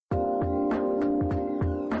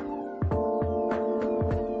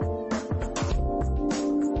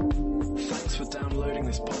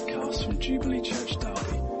this podcast from Jubilee Church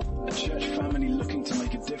Derby, a church family looking to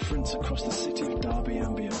make a difference across the city of Derby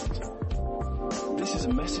and beyond. This is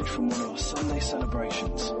a message from one of our Sunday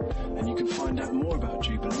celebrations, and you can find out more about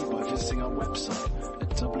Jubilee by visiting our website at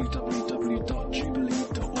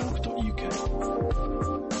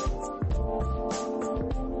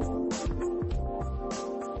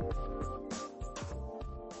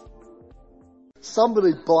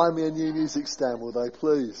Somebody buy me a new music stand, will they,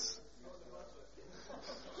 please?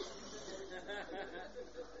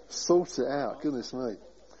 Sort it out, goodness me.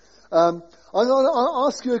 I'm going to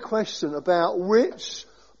ask you a question about which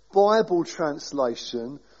Bible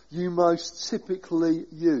translation you most typically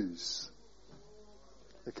use.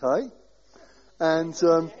 Okay? And,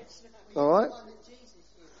 alright?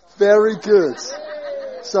 Very good.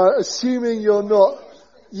 So, assuming you're not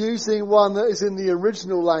using one that is in the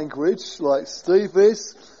original language, like Steve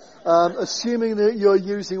is, assuming that you're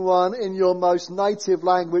using one in your most native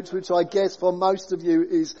language, which I guess for most of you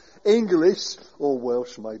is English, or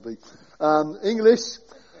Welsh maybe, English,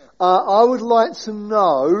 I would like to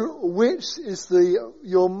know which is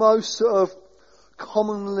your most sort of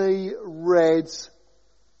commonly read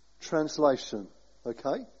translation,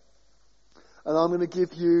 okay? And I'm going to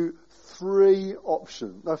give you four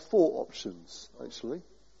options, actually.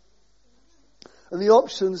 And the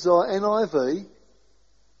options are NIV,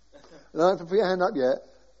 and I don't have to put your hand up yet,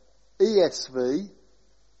 ESV,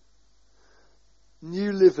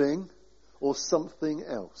 New Living, or something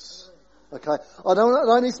else. Okay? I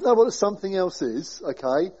don't need to know what the something else is,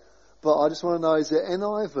 okay? But I just want to know, is it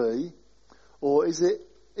NIV, or is it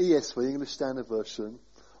ESV, English Standard Version,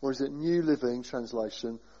 or is it New Living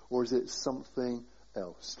Translation, or is it something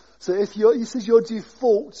else? So this is your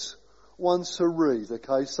default one to read,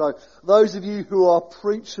 okay? So those of you who are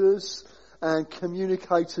preachers and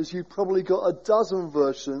communicators, you've probably got a dozen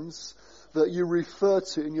versions that you refer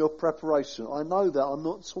to in your preparation. I know that. I'm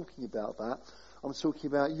not talking about that. I'm talking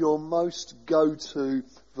about your most go-to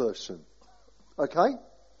version. Okay?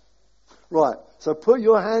 Right. So put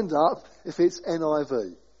your hand up if it's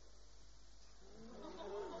NIV.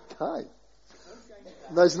 Okay.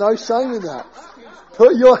 There's no shame in that.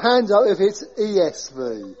 Put your hand up if it's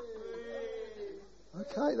ESV.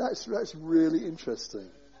 Okay, that's really interesting.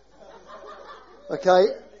 Okay,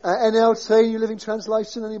 NLT, New Living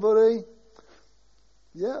Translation, anybody?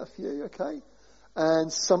 Yeah, a few, okay.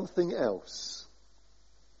 And something else.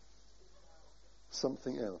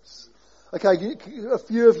 Something else. Okay, a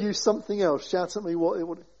few of you, something else. Shout at me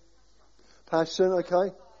what Passion,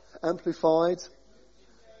 okay. Amplified.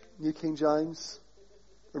 New King James.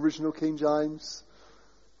 Original King James.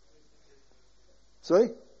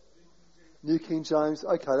 Sorry? New King James.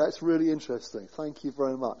 Okay, that's really interesting. Thank you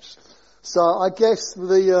very much. So I guess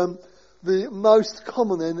the most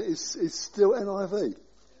common then is still NIV,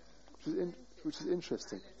 which is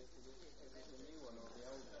interesting.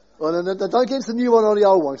 Well, no, don't get into the new one or the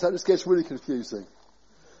old one, because that just gets really confusing.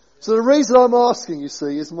 So the reason I'm asking, you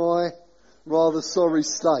see, is my rather sorry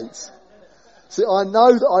state. See, I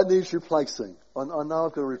know that I need replacing. I know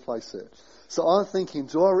I've got to replace it. So I'm thinking,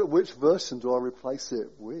 which version do I replace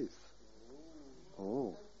it with?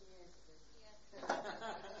 Oh.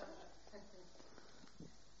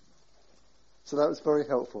 So that was very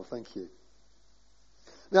helpful, thank you.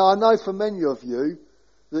 Now I know for many of you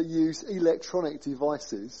that use electronic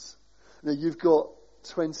devices, you've got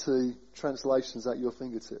 20 translations at your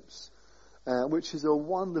fingertips, which is a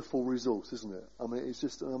wonderful resource, isn't it? I mean, it's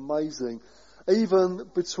just an amazing, even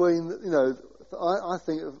between, I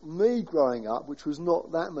think of me growing up, which was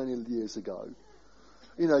not that many years ago,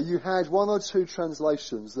 you had one or two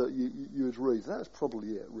translations that you would read. That's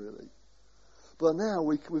probably it, really. But now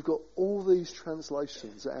we've got all these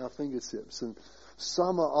translations at our fingertips, and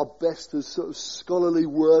some are best as sort of scholarly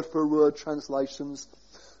word-for-word translations.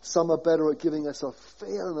 Some are better at giving us a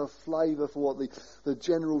feel and a flavour for what the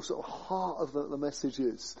general sort of heart of the message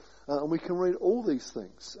is. And we can read all these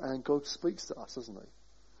things, and God speaks to us, doesn't he?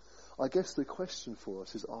 I guess the question for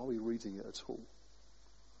us is, are we reading it at all?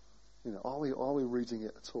 Are we reading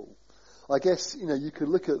it at all? I guess, you could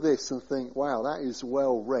look at this and think, wow, that is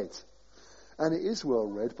well read. And it is well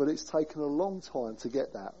read, but it's taken a long time to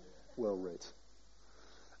get that well read.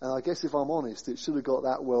 And I guess if I'm honest, it should have got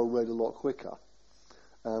that well read a lot quicker.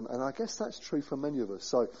 And I guess that's true for many of us.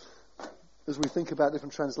 So, as we think about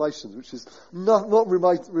different translations, which is not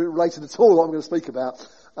related at all to what I'm going to speak about,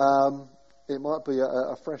 it might be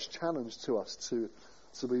a fresh challenge to us to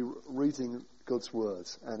be reading God's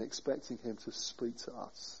words and expecting him to speak to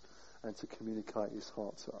us and to communicate his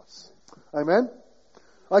heart to us. Amen?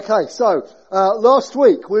 Okay, so last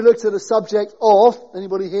week we looked at the subject of,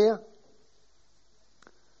 anybody here?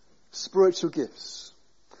 spiritual gifts.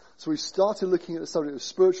 So we started looking at the subject of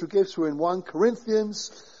spiritual gifts. We're in 1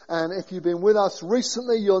 Corinthians. And if you've been with us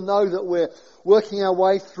recently, you'll know that we're working our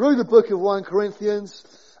way through the book of 1 Corinthians.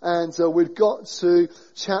 And we've got to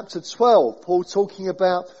chapter 12. Paul talking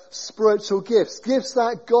about spiritual gifts. Gifts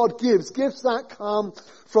that God gives. Gifts that come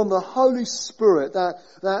from the Holy Spirit.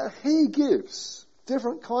 That He gives.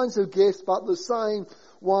 Different kinds of gifts, but the same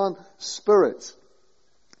one Spirit.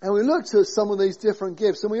 And we looked at some of these different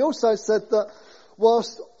gifts. And we also said that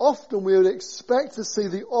whilst often we would expect to see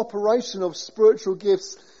the operation of spiritual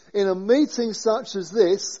gifts in a meeting such as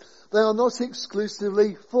this, they are not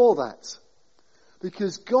exclusively for that.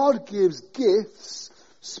 Because God gives gifts,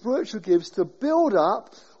 spiritual gifts, to build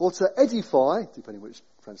up or to edify, depending which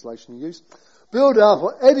translation you use, build up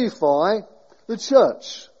or edify the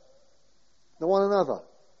church, one another,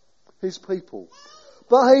 His people.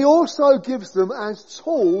 But He also gives them as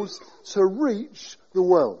tools to reach the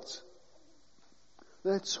world.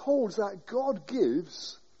 They're tools that God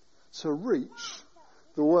gives to reach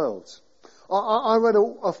the world. I read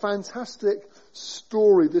a fantastic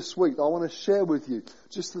story this week that I want to share with you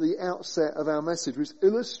just at the outset of our message, which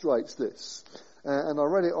illustrates this. And I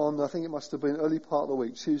read it on, I think it must have been early part of the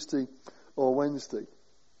week, Tuesday or Wednesday.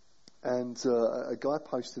 And a guy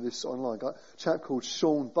posted this online, a chap called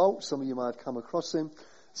Sean Bolt. Some of you may have come across him.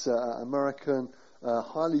 It's an American,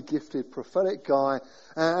 highly gifted, prophetic guy.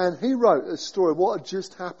 And he wrote a story of what had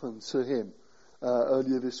just happened to him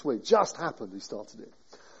earlier this week. Just happened, he started it.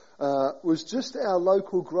 Was just at our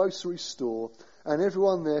local grocery store, and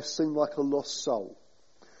everyone there seemed like a lost soul.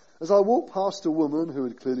 As I walked past a woman who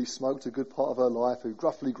had clearly smoked a good part of her life, who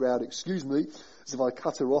gruffly growled, "Excuse me," as if I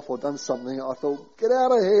cut her off or done something, I thought, "Get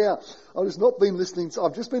out of here. I've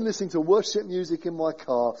just been listening to worship music in my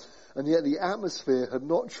car," and yet the atmosphere had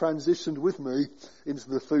not transitioned with me into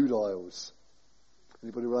the food aisles.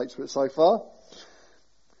 Anybody relate to it so far?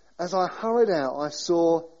 As I hurried out, I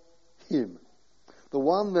saw him. The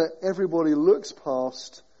one that everybody looks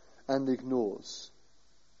past and ignores.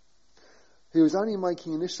 He was only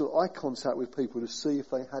making initial eye contact with people to see if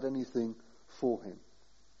they had anything for him.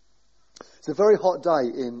 It's a very hot day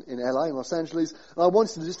in LA, in Los Angeles, and I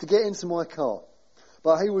wanted just to get into my car.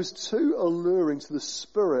 But he was too alluring to the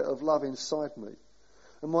spirit of love inside me.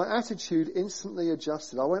 And my attitude instantly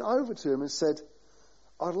adjusted. I went over to him and said,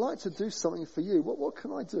 "I'd like to do something for you. What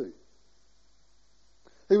can I do?"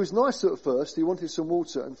 He was nice at first. He wanted some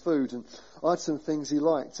water and food, and I had some things he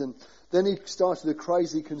liked. And then he started a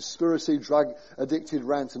crazy conspiracy drug addicted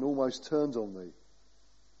rant and almost turned on me.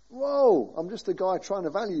 "Whoa, I'm just a guy trying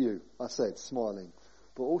to value you," I said, smiling,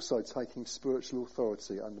 but also taking spiritual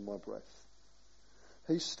authority under my breath.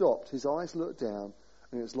 He stopped, his eyes looked down,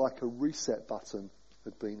 and it was like a reset button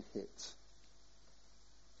had been hit.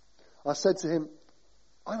 I said to him,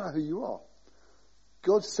 "I know who you are.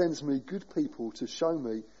 God sends me good people to show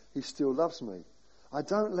me He still loves me. I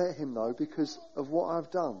don't let Him know because of what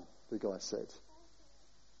I've done," the guy said.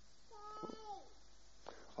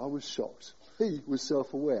 I was shocked. He was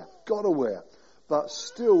self-aware, God-aware, but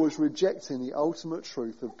still was rejecting the ultimate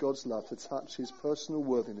truth of God's love to touch his personal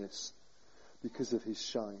worthiness because of his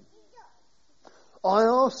shame. I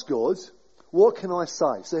asked God, what can I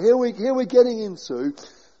say? So here we're getting into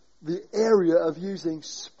the area of using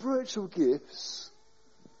spiritual gifts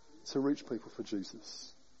to reach people for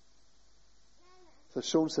Jesus. So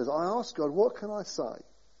Sean says, I asked God, what can I say?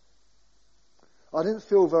 I didn't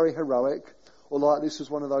feel very heroic or like this was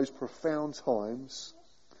one of those profound times.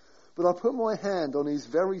 But I put my hand on his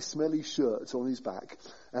very smelly shirt on his back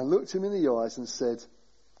and looked him in the eyes and said,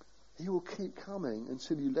 he will keep coming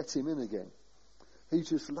until you let him in again. He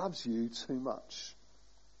just loves you too much.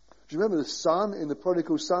 Do you remember the son in the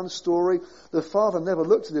prodigal son story? The father never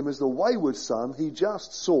looked at him as the wayward son. He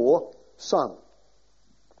just saw son.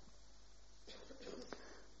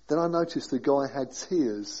 Then I noticed the guy had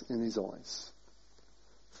tears in his eyes.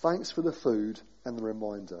 Thanks for the food and the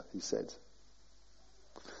reminder, he said.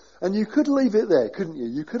 And you could leave it there, couldn't you?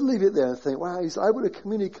 You could leave it there and think, wow, he's able to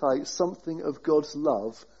communicate something of God's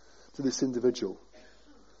love to this individual.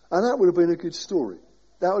 And that would have been a good story.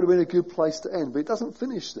 That would have been a good place to end. But it doesn't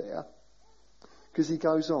finish there, because he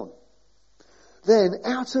goes on. Then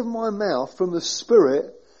out of my mouth from the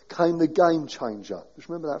Spirit came the game changer. Just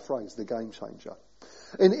remember that phrase, the game changer.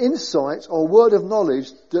 An insight or word of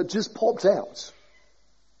knowledge that just popped out.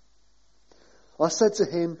 I said to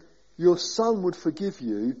him, your son would forgive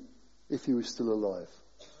you if he was still alive.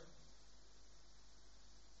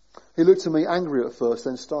 He looked at me angry at first,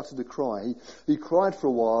 then started to cry. He cried for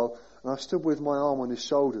a while, and I stood with my arm on his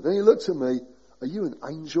shoulder. Then he looked at me, are you an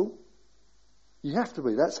angel? You have to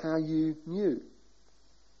be, that's how you knew.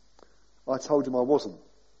 I told him I wasn't,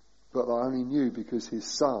 but I only knew because his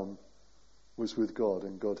son was with God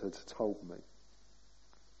and God had told me.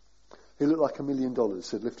 He looked like $1 million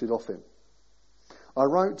had lifted off him. I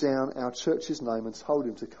wrote down our church's name and told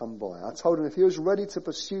him to come by. I told him if he was ready to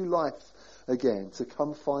pursue life again, to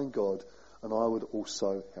come find God, and I would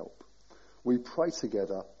also help. We prayed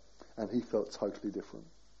together and he felt totally different.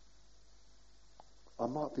 I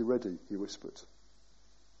might be ready, he whispered.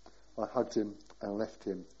 I hugged him and left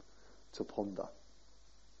him to ponder.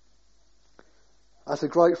 That's a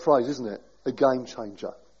great phrase, isn't it? A game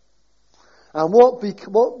changer. And what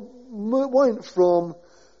went from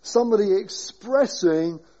somebody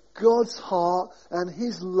expressing God's heart and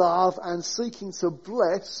his love and seeking to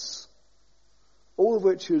bless, all of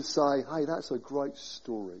which you'd say, hey, that's a great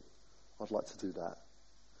story. I'd like to do that.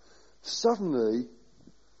 Suddenly,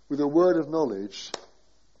 with a word of knowledge,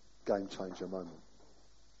 game changer moment.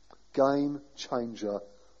 Game changer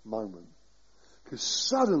moment. Because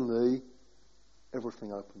suddenly,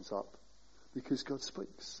 everything opens up. Because God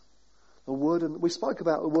speaks. We spoke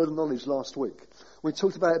about the word of knowledge last week. We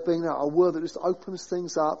talked about it being a word that just opens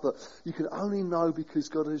things up that you can only know because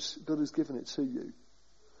God has given it to you.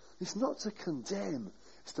 It's not to condemn.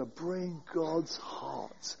 It's to bring God's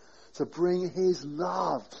heart. To bring his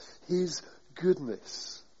love. His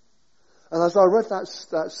goodness. And as I read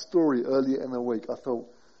that story earlier in the week, I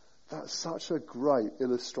thought, that's such a great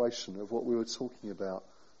illustration of what we were talking about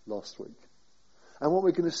last week. And what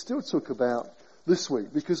we're going to still talk about this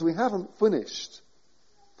week, because we haven't finished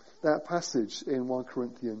that passage in 1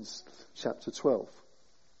 Corinthians chapter 12.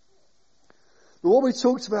 But what we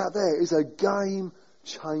talked about there is a game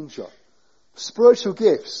changer. Spiritual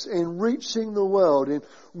gifts in reaching the world, in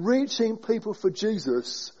reaching people for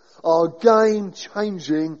Jesus, are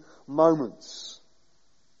game-changing moments.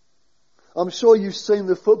 I'm sure you've seen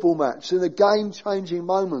the football match in a game-changing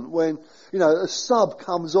moment when, a sub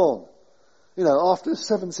comes on, after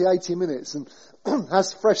 70, 80 minutes and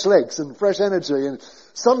has fresh legs and fresh energy and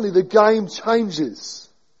suddenly the game changes.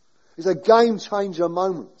 It's a game-changer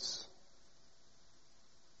moment.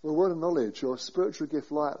 Well, a word of knowledge or a spiritual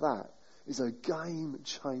gift like that is a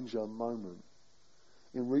game-changer moment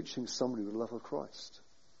in reaching somebody with the love of Christ.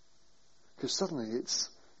 Because suddenly it's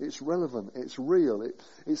relevant, it's real,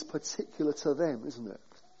 it's particular to them, isn't it?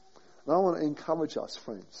 And I want to encourage us,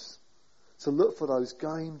 friends, to look for those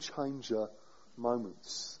game-changer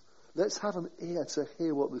moments. Let's have an ear to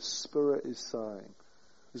hear what the Spirit is saying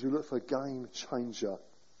as we look for game-changer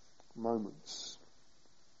moments.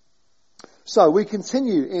 So we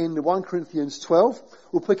continue in 1 Corinthians 12.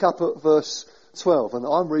 We'll pick up at verse 12, and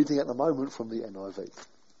I'm reading at the moment from the NIV,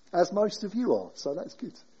 as most of you are, so that's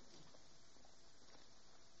good.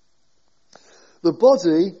 The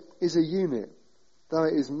body is a unit, though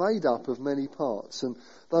it is made up of many parts, and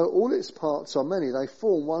though all its parts are many, they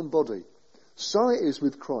form one body. So it is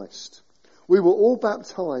with Christ. We were all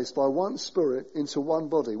baptized by one Spirit into one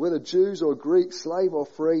body, whether Jews or Greeks, slave or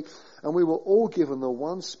free, and we were all given the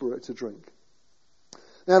one Spirit to drink.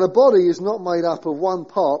 Now the body is not made up of one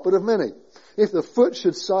part, but of many. If the foot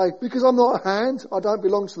should say, because I'm not a hand, I don't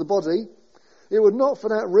belong to the body, it would not for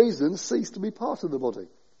that reason cease to be part of the body.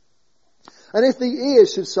 And if the ear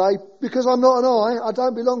should say, because I'm not an eye, I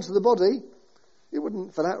don't belong to the body, it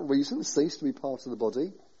wouldn't for that reason cease to be part of the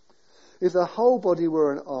body. If the whole body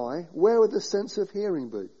were an eye, where would the sense of hearing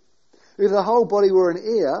be? If the whole body were an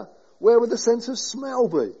ear, where would the sense of smell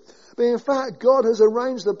be? But in fact, God has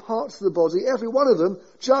arranged the parts of the body, every one of them,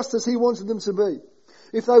 just as he wanted them to be.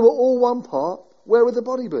 If they were all one part, where would the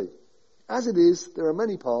body be? As it is, there are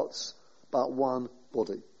many parts, but one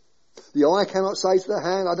body. The eye cannot say to the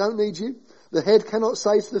hand, I don't need you. The head cannot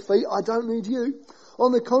say to the feet, I don't need you.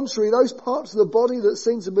 On the contrary, those parts of the body that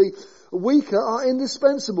seem to be weaker are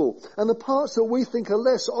indispensable, and the parts that we think are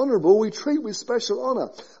less honourable we treat with special honour,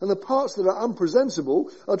 and the parts that are unpresentable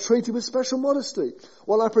are treated with special modesty,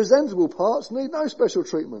 while our presentable parts need no special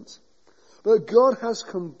treatment. But God has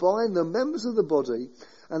combined the members of the body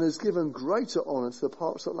and has given greater honour to the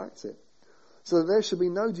parts that lacked it, so that there should be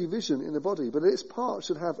no division in the body, but its parts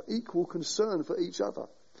should have equal concern for each other.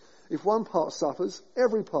 If one part suffers,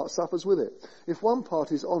 every part suffers with it. If one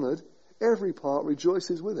part is honoured, every part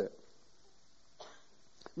rejoices with it.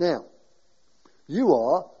 Now, you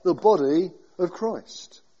are the body of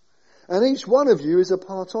Christ, and each one of you is a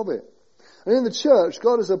part of it. And in the church,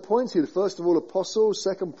 God has appointed, first of all, apostles,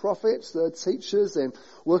 second prophets, third teachers, then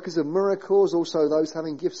workers of miracles, also those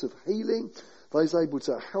having gifts of healing, those able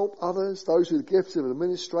to help others, those with gifts of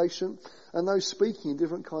administration, and those speaking in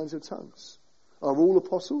different kinds of tongues. Are all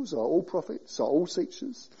apostles? Are all prophets? Are all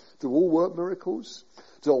teachers? Do all work miracles?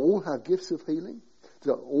 Do all have gifts of healing?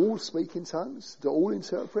 Do all speak in tongues? Do all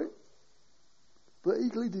interpret? But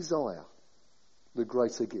eagerly desire the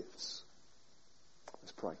greater gifts.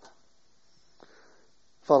 Let's pray.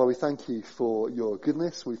 Father, we thank you for your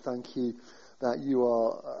goodness. We thank you that you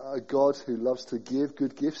are a God who loves to give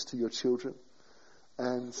good gifts to your children.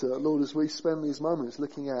 And Lord, as we spend these moments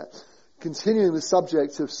looking at continuing the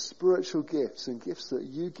subject of spiritual gifts and gifts that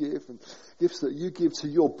you give and gifts that you give to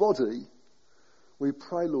your body, we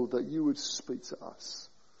pray, Lord, that you would speak to us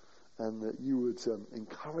and that you would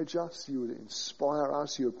encourage us, you would inspire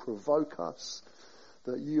us, you would provoke us,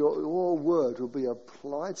 that your word will be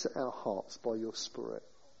applied to our hearts by your Spirit.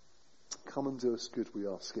 Come and do us good, we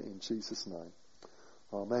ask it in Jesus' name.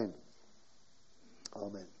 Amen.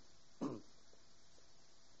 Amen.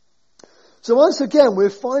 So once again, we're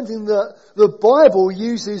finding that the Bible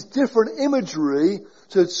uses different imagery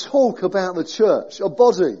to talk about the church, a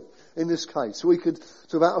body in this case. We could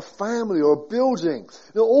talk about a family or a building.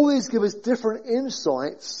 Now, all these give us different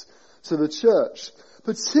insights to the church,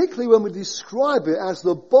 particularly when we describe it as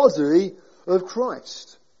the body of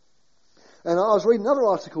Christ. And I was reading another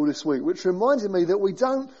article this week which reminded me that we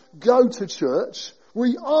don't go to church,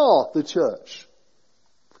 we are the church.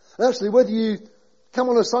 And actually, whether you come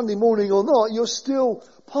on a Sunday morning or not, you're still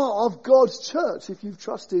part of God's church if you've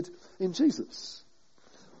trusted in Jesus.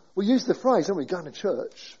 We use the phrase, don't we, going to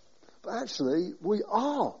church? But actually, we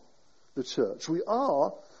are the church. We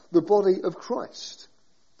are the body of Christ.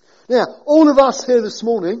 Now, all of us here this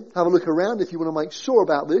morning, have a look around if you want to make sure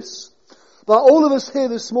about this, but all of us here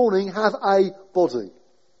this morning have a body.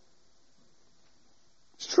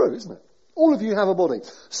 It's true, isn't it? All of you have a body.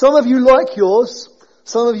 Some of you like yours,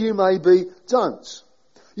 some of you maybe don't.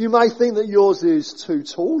 You may think that yours is too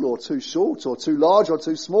tall or too short or too large or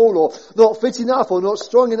too small or not fit enough or not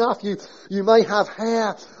strong enough. You may have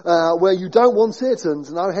hair where you don't want it and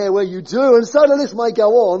no hair where you do, and so the list may go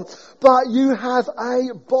on, but you have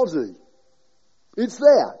a body. It's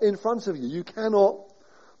there in front of you. You cannot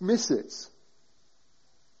miss it.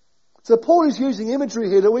 So Paul is using imagery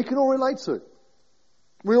here that we can all relate to.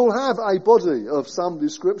 We all have a body of some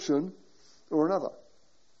description or another.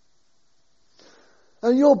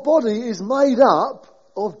 And your body is made up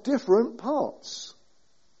of different parts.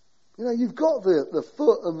 You know, you've got the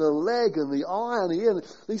foot and the leg and the eye and the ear,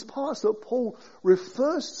 these parts that Paul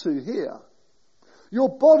refers to here. Your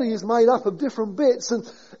body is made up of different bits, and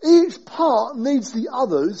each part needs the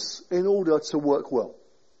others in order to work well.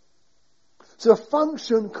 To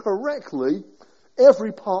function correctly,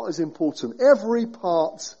 every part is important. Every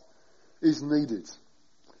part is needed.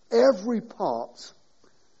 Every part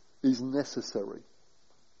is necessary.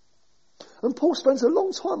 And Paul spends a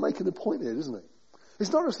long time making the point here, doesn't he?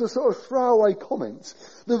 It's not just a sort of throwaway comment.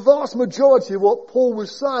 The vast majority of what Paul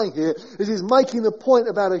was saying here is he's making the point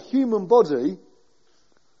about a human body.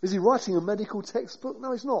 Is he writing a medical textbook?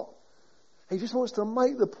 No, he's not. He just wants to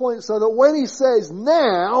make the point so that when he says,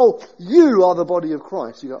 now you are the body of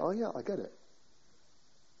Christ, you go, oh yeah, I get it.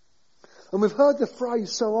 And we've heard the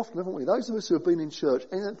phrase so often, haven't we? Those of us who have been in church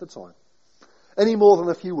any length of time, any more than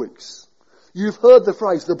a few weeks, you've heard the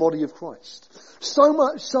phrase, the body of Christ. So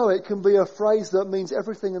much so it can be a phrase that means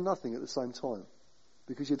everything and nothing at the same time,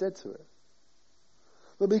 because you're dead to it.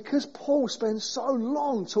 But because Paul spends so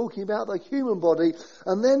long talking about the human body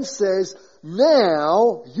and then says,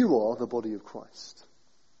 now you are the body of Christ,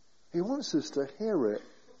 he wants us to hear it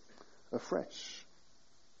afresh.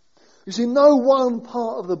 You see, no one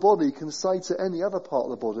part of the body can say to any other part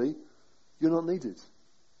of the body, you're not needed.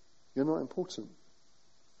 You're not important.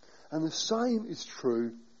 And the same is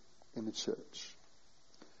true in the church.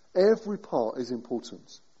 Every part is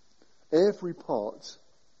important. Every part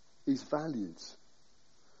is valued.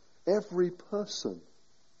 Every person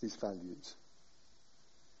is valued.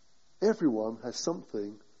 Everyone has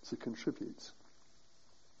something to contribute.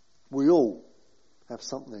 We all have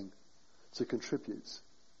something to contribute.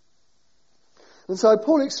 And so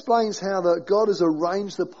Paul explains how that God has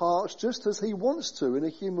arranged the parts just as he wants to in a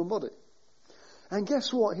human body. And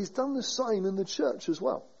guess what? He's done the same in the church as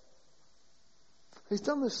well. He's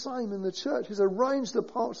done the same in the church. He's arranged the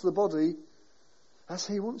parts of the body as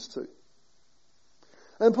he wants to.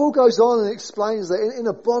 And Paul goes on and explains that in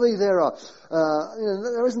a body there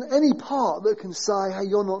isn't any part that can say, hey,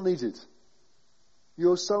 you're not needed.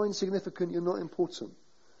 You're so insignificant, you're not important.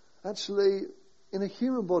 Actually, in a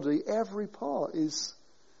human body, every part is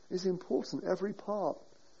important. Every part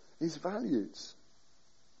is valued.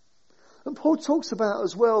 And Paul talks about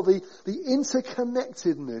as well the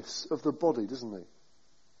interconnectedness of the body, doesn't he?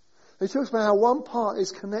 He talks about how one part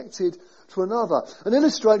is connected to another. And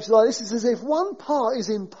illustrates like this, is as if one part is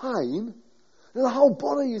in pain, then the whole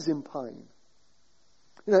body is in pain.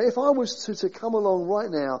 You know, if I was to come along right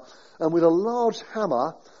now and with a large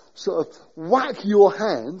hammer sort of whack your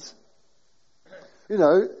hand, you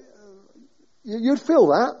know, you'd feel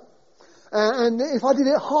that. And if I did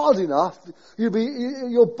it hard enough,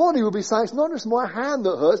 your body would be saying, it's not just my hand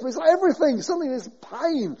that hurts, but it's like everything. Suddenly there's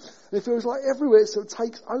pain. It feels like everywhere it sort of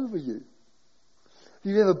takes over you. If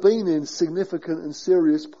you've ever been in significant and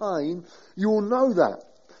serious pain, you will know that.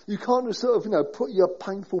 You can't just sort of, you know, put your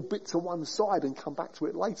painful bit to one side and come back to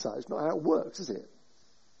it later. It's not how it works, is it?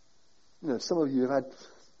 You know, some of you have had,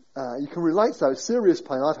 you can relate to that, serious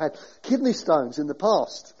pain. I've had kidney stones in the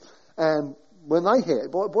past, and when they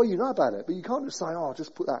hit, boy, you know about it. But you can't just say, oh,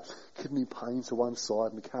 just put that kidney pain to one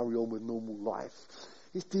side and carry on with normal life.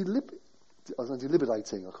 It's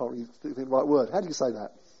debilitating. I can't really think of the right word. How do you say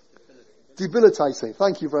that? Debilitating.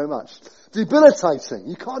 Thank you very much. Debilitating.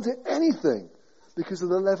 You can't do anything because of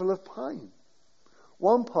the level of pain.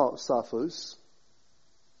 One part suffers,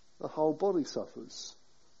 the whole body suffers.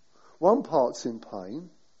 One part's in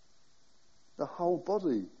pain, the whole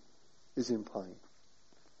body is in pain.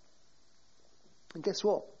 And guess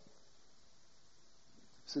what?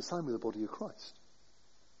 It's the same with the body of Christ.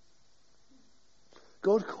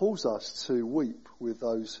 God calls us to weep with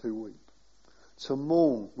those who weep, to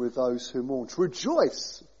mourn with those who mourn, to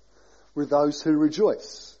rejoice with those who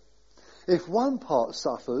rejoice. If one part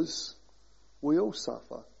suffers, we all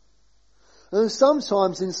suffer. And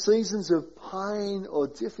sometimes in seasons of pain or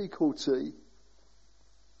difficulty,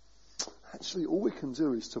 actually all we can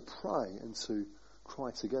do is to pray and to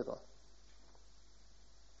cry together.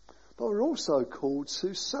 But we're also called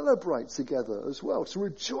to celebrate together as well, to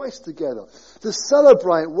rejoice together, to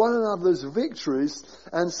celebrate one another's victories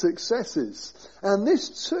and successes. And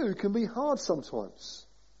this too can be hard sometimes.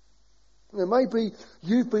 You know, maybe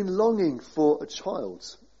you've been longing for a child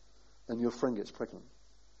and your friend gets pregnant.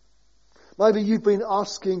 Maybe you've been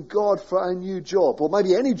asking God for a new job, or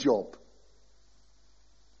maybe any job,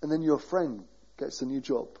 and then your friend gets a new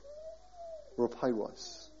job or a pay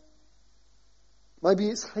rise. Maybe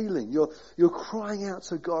it's healing. You're crying out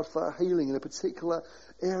to God for healing in a particular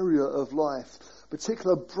area of life,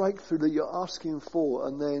 particular breakthrough that you're asking for,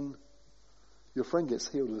 and then your friend gets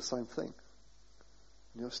healed of the same thing.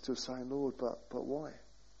 And you're still saying, Lord, but why?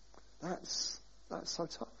 That's so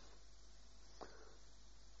tough.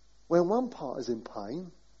 When one part is in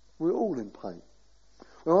pain, we're all in pain.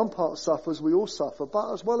 When one part suffers, we all suffer.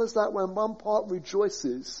 But as well as that, when one part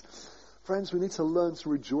rejoices, friends, we need to learn to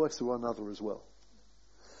rejoice with one another as well.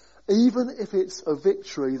 Even if it's a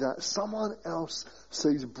victory that someone else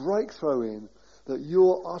sees breakthrough in, that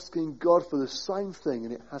you're asking God for the same thing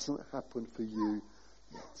and it hasn't happened for you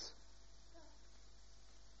yet.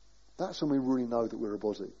 That's when we really know that we're a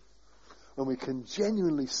body. When we can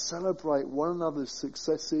genuinely celebrate one another's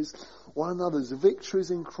successes, one another's victories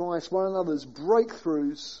in Christ, one another's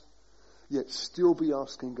breakthroughs, yet still be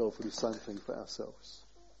asking God for the same thing for ourselves.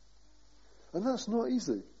 And that's not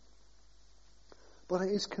easy. But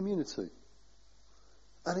it is community.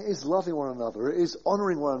 And it is loving one another. It is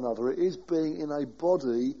honouring one another. It is being in a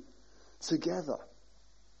body together.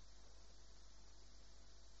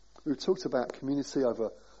 We've talked about community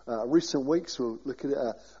over recent weeks. We'll look at it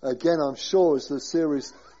again, I'm sure, as the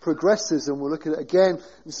series progresses, and we'll look at it again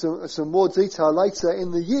in some more detail later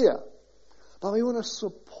in the year. But we want to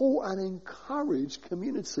support and encourage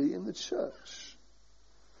community in the church.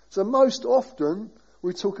 So most often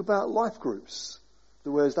we talk about life groups.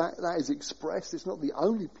 Whereas that is expressed. It's not the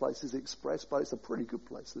only place it's expressed, but it's a pretty good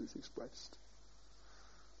place that it's expressed.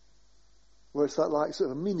 Where it's like sort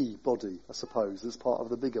of a mini body, I suppose, as part of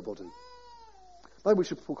the bigger body. Maybe we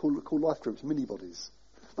should call life groups mini bodies.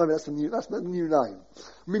 Maybe that's the new name.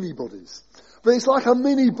 Mini bodies. But it's like a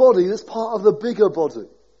mini body that's part of the bigger body.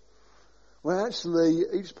 Where actually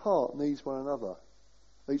each part needs one another.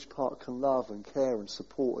 Each part can love and care and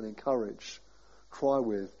support and encourage, cry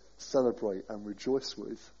with, celebrate and rejoice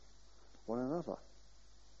with one another.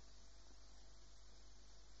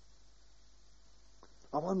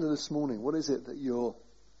 I wonder this morning, what is it that you're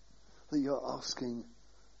asking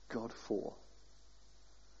God for?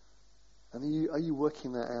 And are you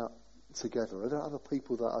working that out together? Are there other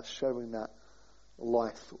people that are sharing that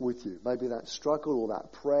life with you? Maybe that struggle or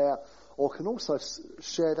that prayer, or can also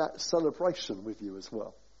share that celebration with you as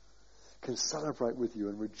well. Can celebrate with you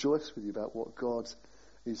and rejoice with you about what God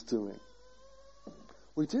is doing.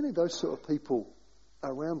 We do need those sort of people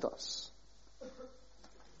around us.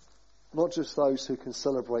 Not just those who can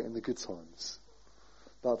celebrate in the good times,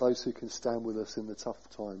 but those who can stand with us in the tough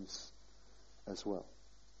times as well.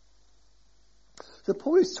 So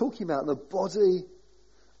Paul is talking about the body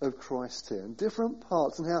of Christ here, and different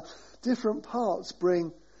parts, and how different parts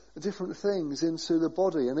bring different things into the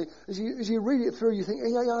body. And as you read it through, you think,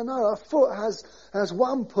 yeah, I know, a foot has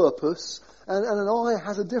one purpose, and an eye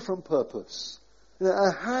has a different purpose.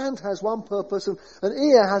 A hand has one purpose, and an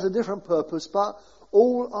ear has a different purpose, but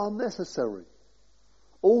all are necessary.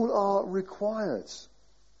 All are required.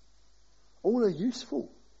 All are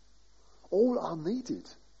useful. All are needed.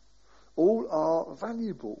 All are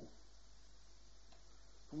valuable.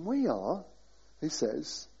 And we are, he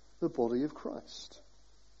says, the body of Christ.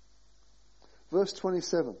 Verse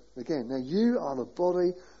 27, again, now you are the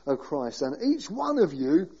body of Christ, and each one of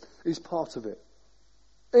you is part of it.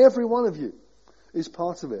 Every one of you is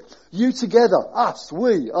part of it. You together, us,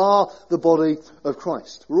 we are the body of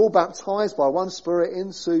Christ. We're all baptized by one Spirit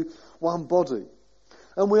into one body.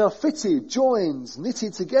 And we are fitted, joined,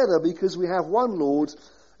 knitted together because we have one Lord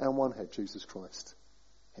and one head, Jesus Christ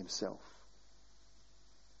himself.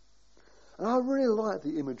 And I really like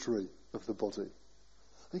the imagery of the body.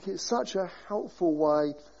 I think it's such a helpful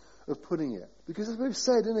way of putting it. Because as we've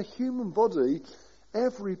said, in a human body,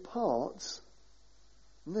 every part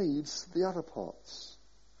needs the other parts.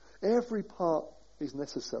 Every part is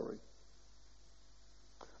necessary.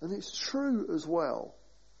 And it's true as well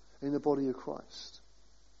in the body of Christ.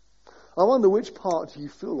 I wonder, which part do you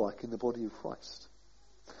feel like in the body of Christ?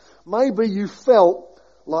 Maybe you felt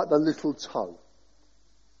like the little toe.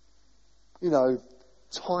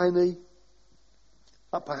 Tiny.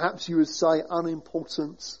 Perhaps you would say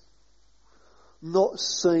unimportant, not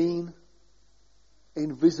seen,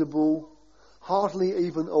 invisible, hardly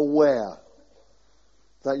even aware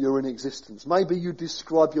that you're in existence. Maybe you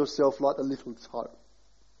describe yourself like the little toe.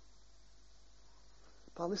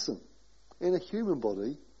 But listen, in a human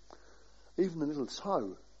body, even the little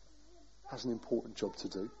toe has an important job to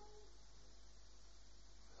do.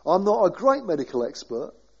 I'm not a great medical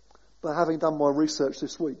expert, but having done my research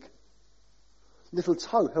this week, little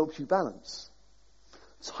toe helps you balance.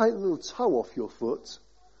 Take the little toe off your foot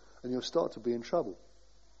and you'll start to be in trouble.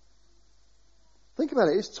 Think about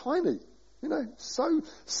it, it's tiny. So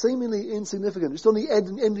seemingly insignificant. Just on the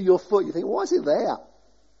end of your foot, you think, why is it there?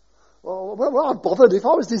 Well, would I have bothered? If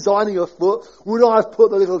I was designing a foot, would I have put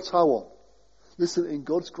the little toe on? Listen, in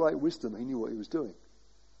God's great wisdom, he knew what he was doing.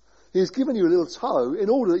 He's given you a little toe in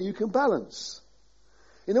order that you can balance.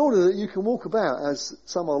 In order that you can walk about, as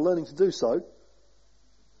some are learning to do so,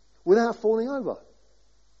 without falling over.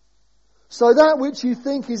 So that which you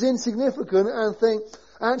think is insignificant and think,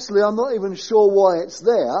 actually, I'm not even sure why it's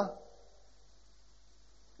there,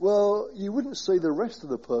 well, you wouldn't see the rest of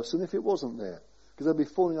the person if it wasn't there, because they'd be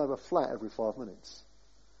falling over flat every 5 minutes.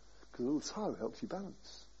 Because a little toe helps you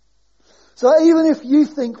balance. So even if you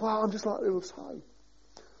think, well, I'm just like a little toe,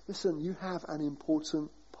 listen, you have an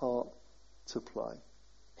important part to play.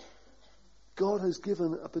 God has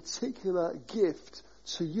given a particular gift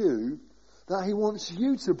to you that he wants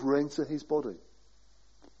you to bring to his body.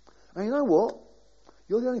 And you know what?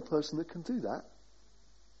 You're the only person that can do that.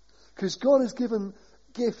 Because God has given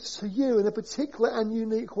gifts to you in a particular and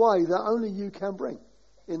unique way that only you can bring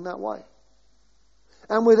in that way.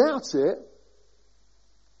 And without it,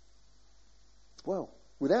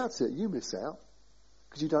 you miss out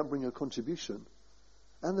because you don't bring a contribution,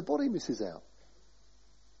 and the body misses out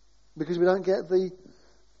because we don't get the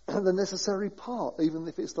necessary part, even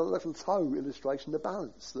if it's the little toe illustration, the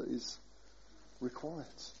balance that is required.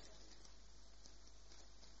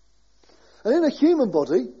 And in a human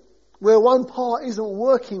body, where one part isn't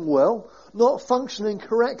working well, not functioning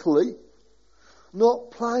correctly,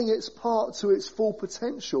 not playing its part to its full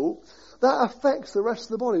potential, that affects the rest of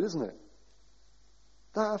the body, doesn't it?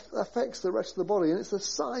 That affects the rest of the body, and it's the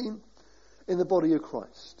same in the body of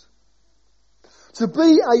Christ. To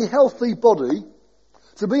be a healthy body,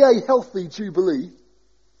 to be a healthy Jubilee,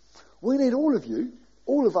 we need all of you,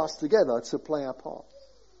 all of us together to play our part,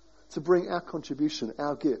 to bring our contribution,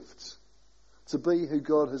 our gifts, to be who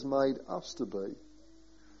God has made us to be.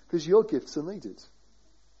 Because your gifts are needed.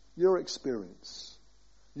 Your experience,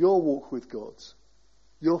 your walk with God,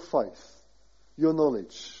 your faith, your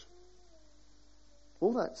knowledge,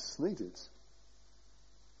 all that's needed.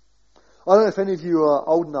 I don't know if any of you are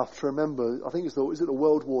old enough to remember, I think is it the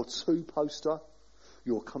World War II poster?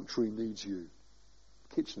 Your country needs you.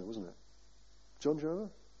 Kitchener, wasn't it? John, do you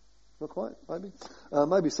remember? Not quite, maybe?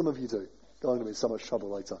 Maybe some of you do. I'm going to be in so much trouble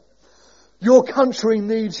later. Your country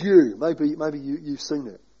needs you. Maybe you've seen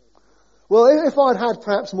it. Well, if I'd had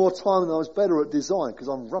perhaps more time and I was better at design, because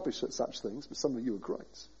I'm rubbish at such things, but some of you are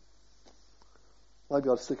great, maybe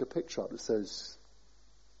I'd stick a picture up that says,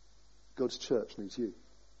 God's church needs you.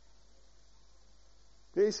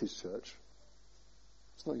 It is his church.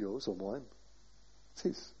 It's not yours or mine. It's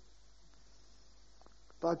his.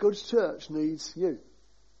 But God's church needs you.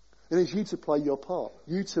 It needs you to play your part.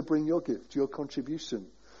 You to bring your gift, your contribution,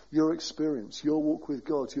 your experience, your walk with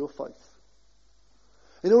God, your faith.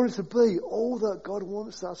 In order to be all that God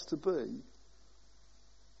wants us to be,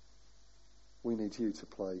 we need you to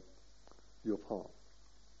play your part.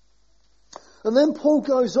 And then Paul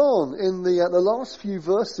goes on in the last few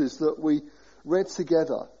verses that we read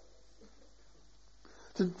together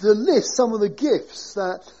to list some of the gifts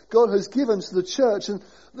that God has given to the church. And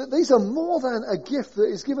these are more than a gift that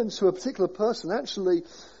is given to a particular person. Actually,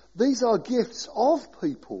 these are gifts of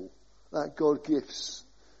people that God gives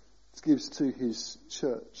to his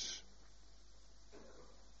church.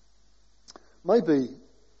 Maybe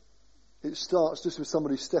it starts just with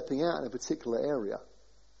somebody stepping out in a particular area,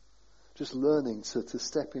 just learning to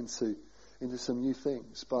step into some new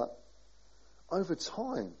things. But over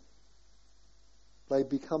time, they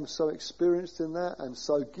become so experienced in that and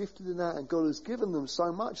so gifted in that, and God has given them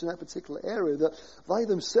so much in that particular area that they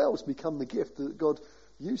themselves become the gift that God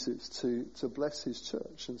uses to bless his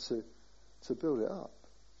church and to build it up.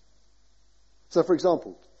 So, for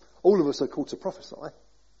example, all of us are called to prophesy,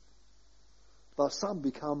 but some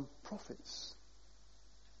become prophets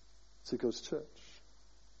to God's church.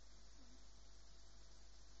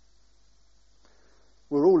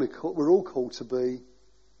 We're all called to be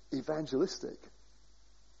evangelistic,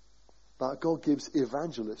 but God gives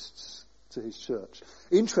evangelists to his church.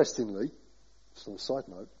 Interestingly, just on a side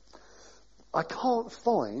note, I can't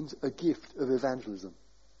find a gift of evangelism.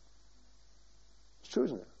 It's true,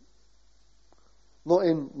 isn't it? Not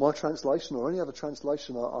in my translation or any other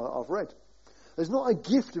translation I've read. There's not a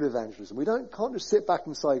gift of evangelism. We can't just sit back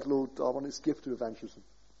and say, Lord, I want this gift of evangelism.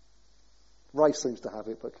 Ray seems to have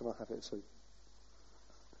it, but can I have it too?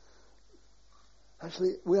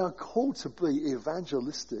 Actually, we are called to be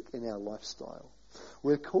evangelistic in our lifestyle.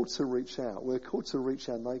 We're called to reach out. We're called to reach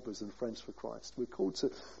our neighbours and friends for Christ. We're called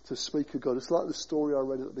to speak of God. It's like the story I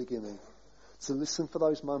read at the beginning. To listen for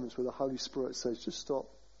those moments where the Holy Spirit says, just stop,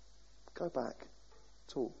 go back,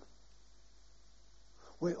 talk.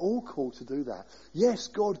 We're all called to do that. Yes,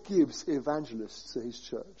 God gives evangelists to his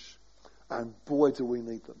church, and boy do we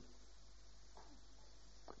need them.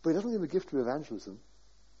 But he doesn't give a gift of evangelism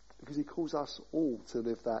because he calls us all to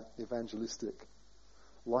live that evangelistic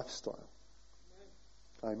lifestyle.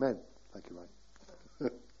 Amen. Thank you, Ray.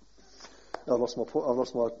 I've lost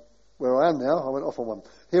my where I am now. I went off on one.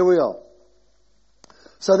 Here we are.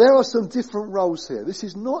 So there are some different roles here. This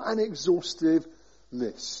is not an exhaustive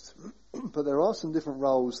list, but there are some different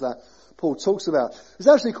roles that Paul talks about. It's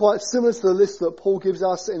actually quite similar to the list that Paul gives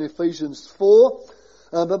us in Ephesians 4.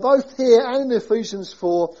 But both here and in Ephesians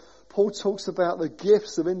 4, Paul talks about the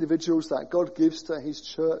gifts of individuals that God gives to his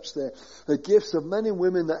church. The gifts of men and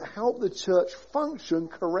women that help the church function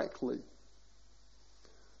correctly.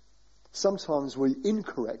 Sometimes we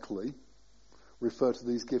incorrectly refer to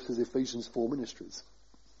these gifts as Ephesians 4 ministries.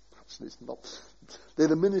 Actually, it's not. They're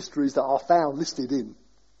the ministries that are found listed in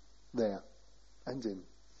there and in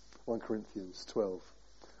 1 Corinthians 12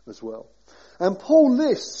 as well. And Paul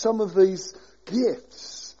lists some of these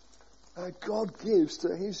gifts that God gives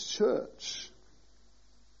to his church.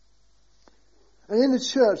 And in the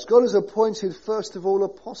church, God has appointed first of all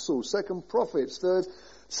apostles, second prophets, third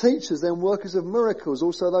teachers, then workers of miracles,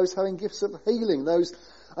 also those having gifts of healing, those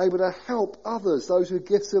able to help others, those with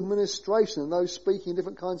gifts of administration, and those speaking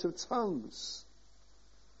different kinds of tongues.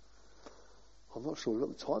 I'm not sure we've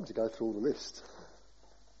got the time to go through all the list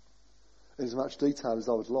in as much detail as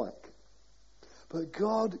I would like. But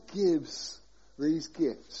God gives these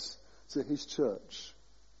gifts to his church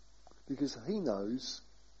because he knows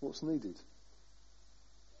what's needed.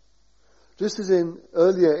 Just as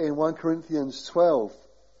earlier in 1 Corinthians 12,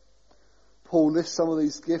 Paul lists some of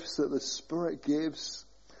these gifts that the Spirit gives: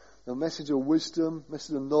 the message of wisdom,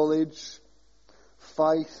 message of knowledge,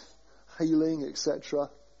 faith, healing, etc.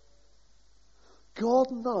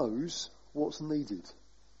 God knows what's needed.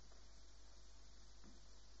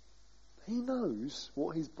 He knows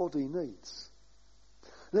what his body needs.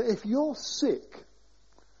 Now, if you're sick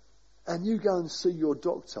and you go and see your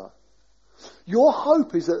doctor, your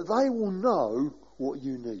hope is that they will know what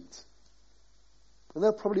you need. And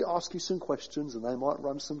they'll probably ask you some questions, and they might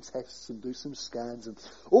run some tests and do some scans and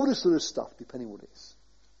all this sort of stuff, depending what it is.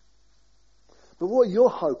 But what your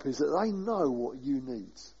hope is that they know what you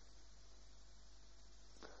need.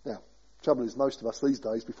 Now, the trouble is, most of us these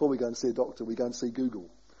days, before we go and see a doctor, we go and see Google.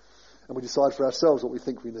 And we decide for ourselves what we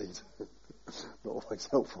think we need. Not always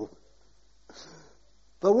helpful.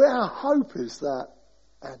 But our hope is that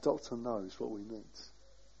our doctor knows what we need.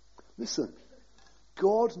 Listen,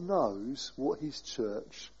 God knows what his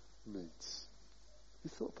church needs. Have you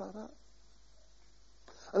thought about that?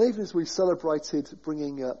 And even as we celebrated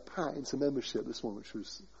bringing Pat into membership this morning,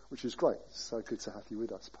 which was great. It's so good to have you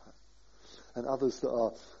with us, Pat. And others that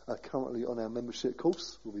are currently on our membership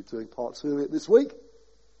course, we'll be doing part 2 of it this week.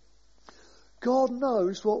 God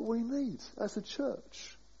knows what we need as a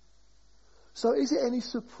church. So is it any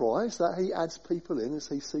surprise that he adds people in as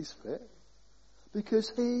he sees fit?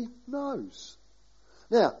 Because he knows.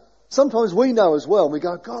 Now, sometimes we know as well, and we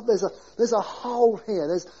go, God, there's a hole here.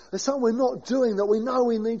 There's something we're not doing that we know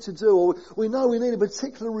we need to do, or we know we need a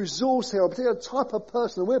particular resource here, or a particular type of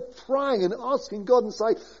person, and we're praying and asking God and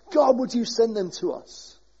say, God, would you send them to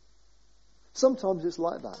us? Sometimes it's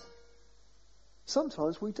like that.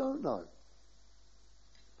 Sometimes we don't know.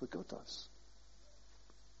 But God does.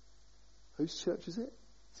 Whose church is it?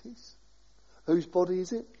 It's his. Whose body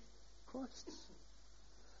is it? Christ's.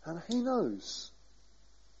 And he knows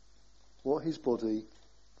what his body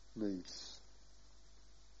needs.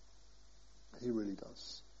 He really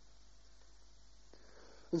does.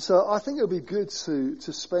 And so I think it would be good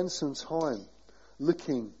to spend some time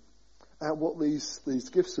looking at what these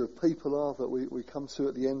gifts of people are that we come to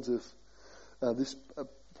at the end of this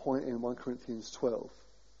point in 1 Corinthians 12.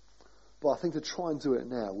 But I think to try and do it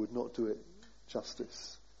now would not do it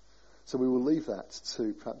justice. So we will leave that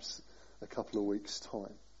to perhaps a couple of weeks'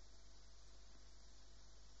 time.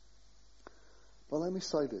 But let me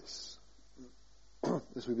say this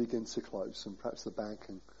as we begin to close, and perhaps the band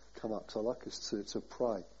can come up, because I'd like us to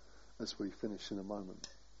pray as we finish in a moment.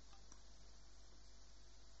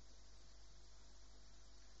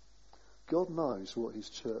 God knows what his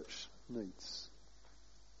church needs.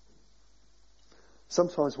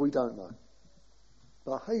 Sometimes we don't know,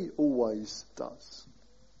 but he always does.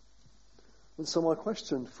 And so my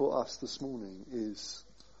question for us this morning is,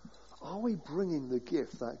 are we bringing the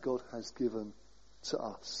gift that God has given to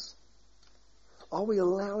us? Are we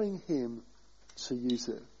allowing him to use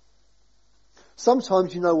it?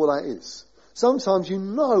 Sometimes you know what that is. Sometimes you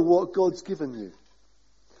know what God's given you.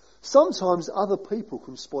 Sometimes other people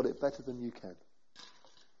can spot it better than you can.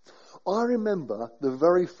 I remember the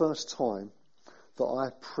very first time that I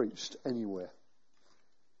preached anywhere.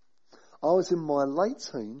 I was in my late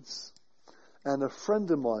teens, and a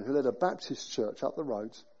friend of mine who led a Baptist church up the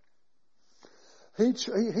road,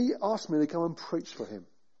 he asked me to go and preach for him.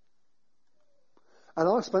 And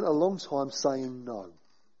I spent a long time saying no.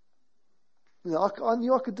 You know, I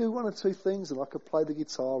knew I could do one or two things, and I could play the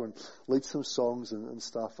guitar and lead some songs and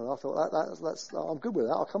stuff. And I thought, that's I'm good with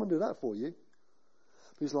that. I'll come and do that for you.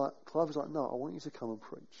 But Clive was like, no, I want you to come and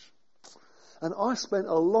preach. And I spent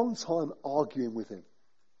a long time arguing with him,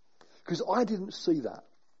 because I didn't see that.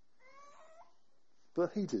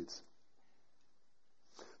 But he did.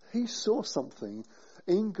 He saw something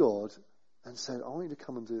in God and said, I want you to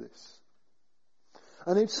come and do this.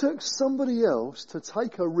 And it took somebody else to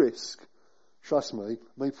take a risk. Trust me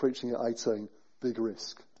preaching at 18, big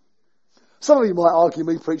risk. Some of you might argue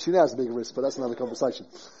me preaching now is a big risk, but that's another conversation.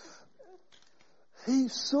 He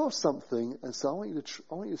saw something and said, I want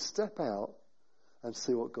you to step out and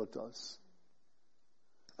see what God does.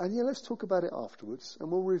 And yeah, let's talk about it afterwards,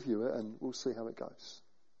 and we'll review it and we'll see how it goes.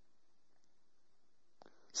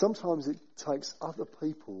 Sometimes it takes other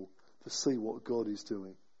people to see what God is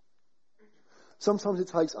doing. Sometimes it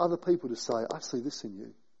takes other people to say, I see this in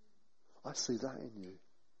you. I see that in you.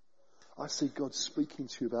 I see God speaking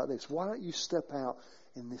to you about this. Why don't you step out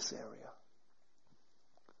in this area?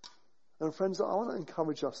 And friends, I want to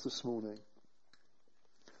encourage us this morning.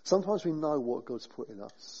 Sometimes we know what God's put in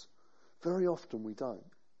us. Very often we don't.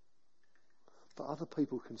 But other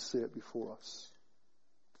people can see it before us.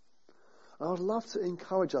 And I'd love to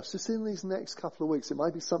encourage us, just in these next couple of weeks, it may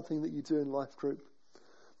be something that you do in life group,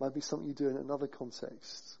 maybe something you do in another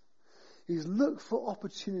context, is look for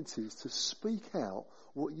opportunities to speak out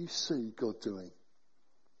what you see God doing.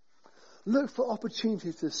 Look for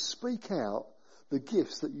opportunities to speak out the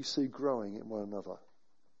gifts that you see growing in one another.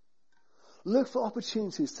 Look for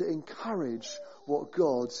opportunities to encourage what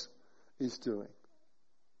God is doing.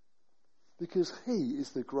 Because he is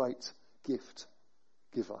the great gift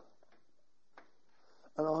giver.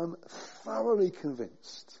 And I'm thoroughly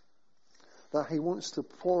convinced that he wants to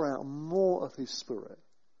pour out more of his Spirit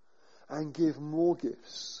and give more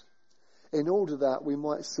gifts in order that we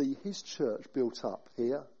might see his church built up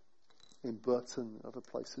here in Burton and other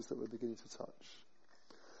places that we're beginning to touch.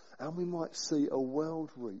 And we might see a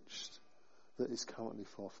world reached that is currently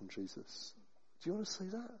far from Jesus. Do you want to see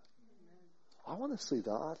that? I want to see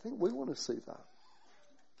that. I think we want to see that.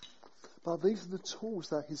 But these are the tools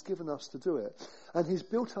that he's given us to do it. And he's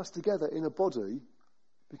built us together in a body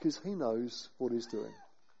because he knows what he's doing.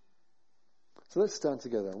 So let's stand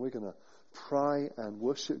together and we're going to pray and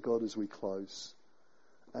worship God as we close.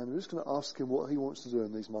 And we're just going to ask him what he wants to do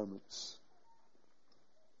in these moments.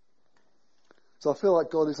 So I feel like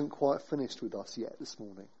God isn't quite finished with us yet this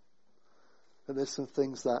morning. And there's some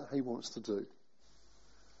things that he wants to do.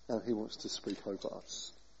 And he wants to speak over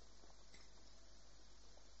us.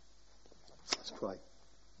 Let's pray.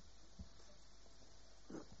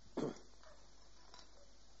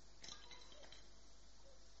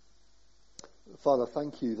 Father,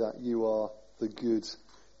 thank you that you are the good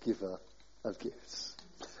giver of gifts.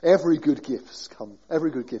 Every good gift comes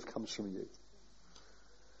from you.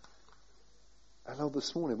 And Lord,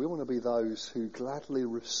 this morning we want to be those who gladly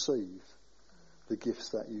receive the gifts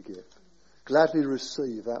that you give. Gladly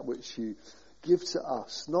receive that which you give to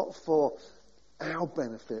us, not for our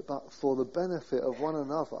benefit, but for the benefit of one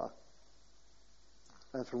another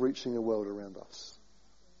and for reaching the world around us.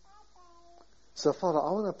 So, Father,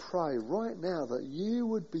 I want to pray right now that you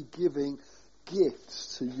would be giving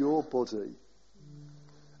gifts to your body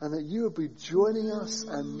and that you would be joining us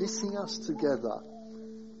and knitting us together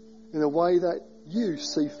in a way that you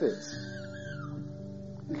see fit,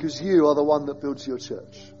 because you are the one that builds your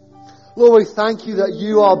church. Lord, we thank you that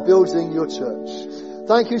you are building your church.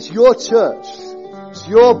 Thank you, it's your church. It's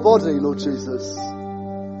your body, Lord Jesus.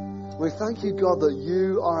 We thank you, God, that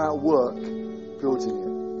you are at work building it.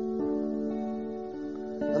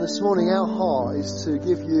 And this morning our heart is to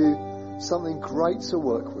give you something great to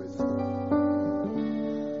work with.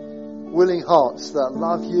 Willing hearts that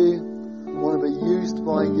love you, want to be used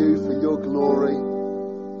by you for your glory,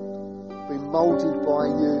 be moulded by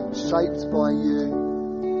you, shaped by you,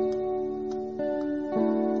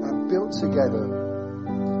 and built together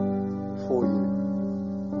for you.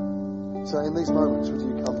 So in these moments, would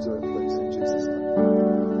you come to it, please, in Jesus' name?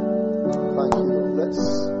 Thank you, Lord.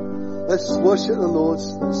 Let's worship the Lord,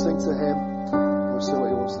 let's sing to him, and we'll see what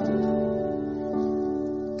he wants to do.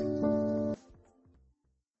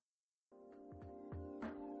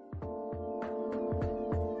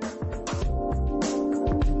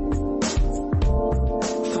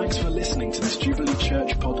 Thanks for listening to this Jubilee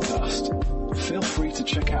Church podcast. Feel free to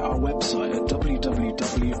check out our website at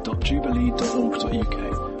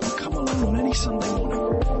www.jubilee.org.uk or come along on any Sunday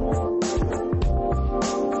morning.